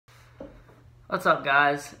What's up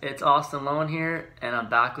guys, it's Austin Lowen here and I'm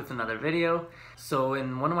back with another video. So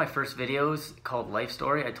in one of my first videos called Life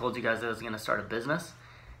Story, I told you guys that I was going to start a business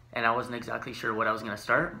and I wasn't exactly sure what I was going to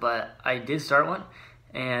start, but I did start one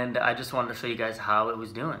and I just wanted to show you guys how it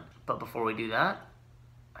was doing. But before we do that,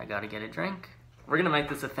 I gotta get a drink. We're going to make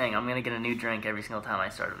this a thing. I'm going to get a new drink every single time I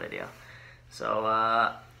start a video. So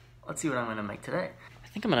let's see what I'm going to make today. I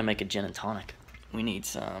think I'm going to make a gin and tonic. We need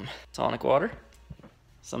some tonic water,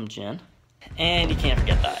 some gin, and you can't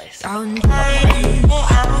forget the ice.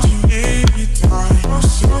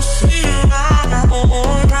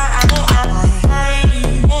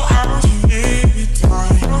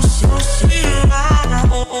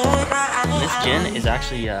 This gin is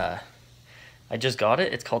actually, I just got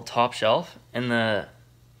it. It's called Top Shelf, and the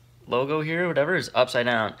logo here, whatever, is upside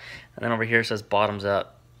down, and then over here it says bottoms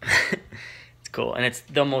up. It's cool, and it's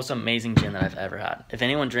the most amazing gin that I've ever had. If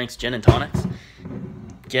anyone drinks gin and tonics,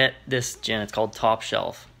 get this gin. It's called Top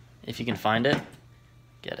Shelf. If you can find it,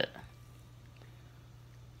 get it.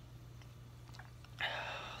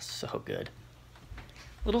 So good.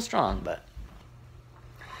 A little strong, but.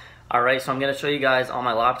 Alright, so I'm going to show you guys on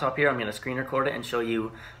my laptop here. I'm going to screen record it and show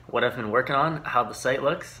you what I've been working on, how the site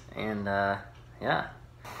looks, and yeah.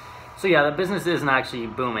 So yeah, the business isn't actually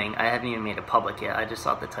booming. I haven't even made it public yet. I just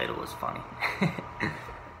thought the title was funny.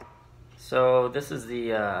 So this is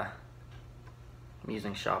the, I'm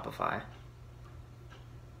using Shopify.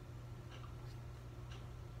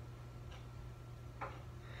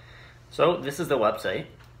 So this is the website.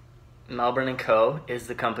 Melbourne & Co. is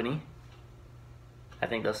the company. I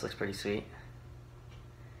think this looks pretty sweet.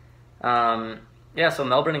 Yeah, so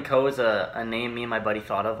Melbourne & Co. is a name me and my buddy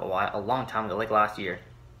thought of a long time ago, like last year.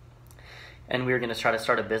 And we were going to try to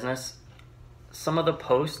start a business. Some of the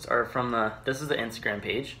posts are from this is the Instagram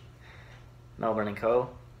page, Melbourne & Co.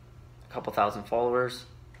 A couple thousand followers.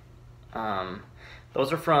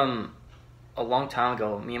 Those are from a long time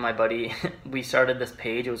ago. Me and my buddy, we started this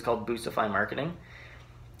page. It was called Boostify Marketing.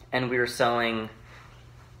 And we were selling,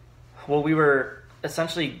 well, we were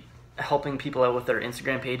essentially helping people out with their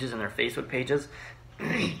Instagram pages and their Facebook pages.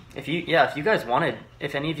 If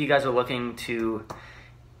any of you guys are looking to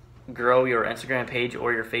grow your Instagram page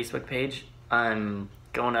or your Facebook page, I'm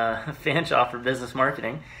going to fan shop for business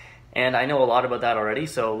marketing, and I know a lot about that already,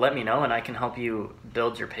 so let me know and I can help you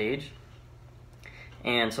build your page.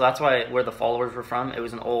 And so that's where the followers were from. It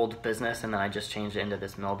was an old business and then I just changed it into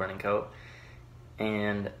this Melbourne & Co.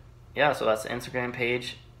 And yeah, so that's the Instagram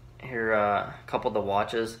page. Here a couple of the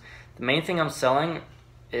watches. The main thing I'm selling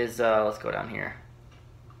is, let's go down here.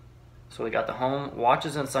 So we got the home,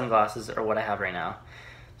 watches and sunglasses are what I have right now.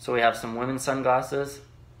 So we have some women's sunglasses,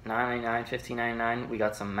 $9.99, $15.99. We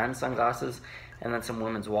got some men's sunglasses, and then some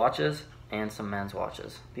women's watches and some men's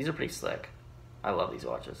watches. These are pretty slick. I love these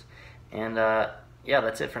watches. And yeah,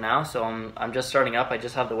 that's it for now. So I'm just starting up. I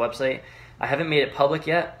just have the website. I haven't made it public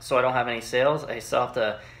yet, so I don't have any sales. I still have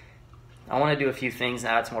to. I want to do a few things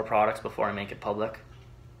and add some more products before I make it public.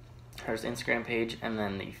 There's the Instagram page and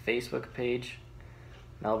then the Facebook page.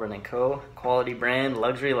 Melbourne & Co. Quality brand,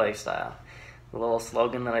 luxury lifestyle. A little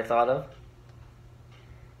slogan that I thought of.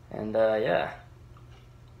 And yeah.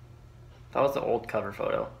 That was the old cover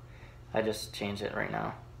photo. I just changed it right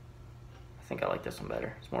now. I think I like this one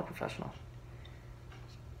better. It's more professional.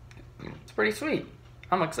 It's pretty sweet.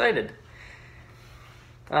 I'm excited.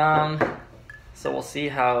 So we'll see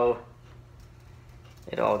how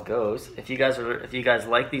it all goes. If you guys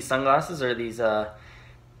like these sunglasses or these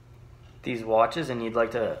watches and you'd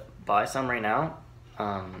like to buy some right now,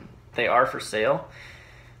 they are for sale.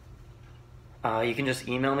 You can just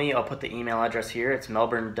email me. I'll put the email address here. It's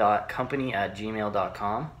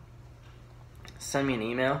melbourne.company@gmail.com. Send me an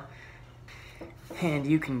email and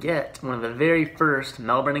you can get one of the very first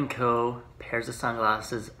Melbourne & Co. pairs of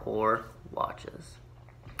sunglasses or watches.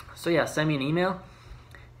 So yeah, send me an email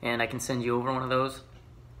and I can send you over one of those.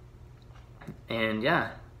 And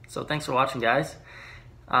yeah, so thanks for watching, guys.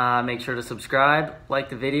 Make sure to subscribe, like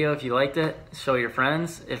the video if you liked it, show your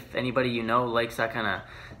friends. If anybody you know likes that kind of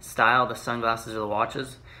style, the sunglasses or the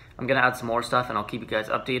watches, I'm going to add some more stuff and I'll keep you guys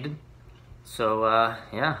updated. So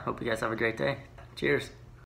yeah, hope you guys have a great day. Cheers.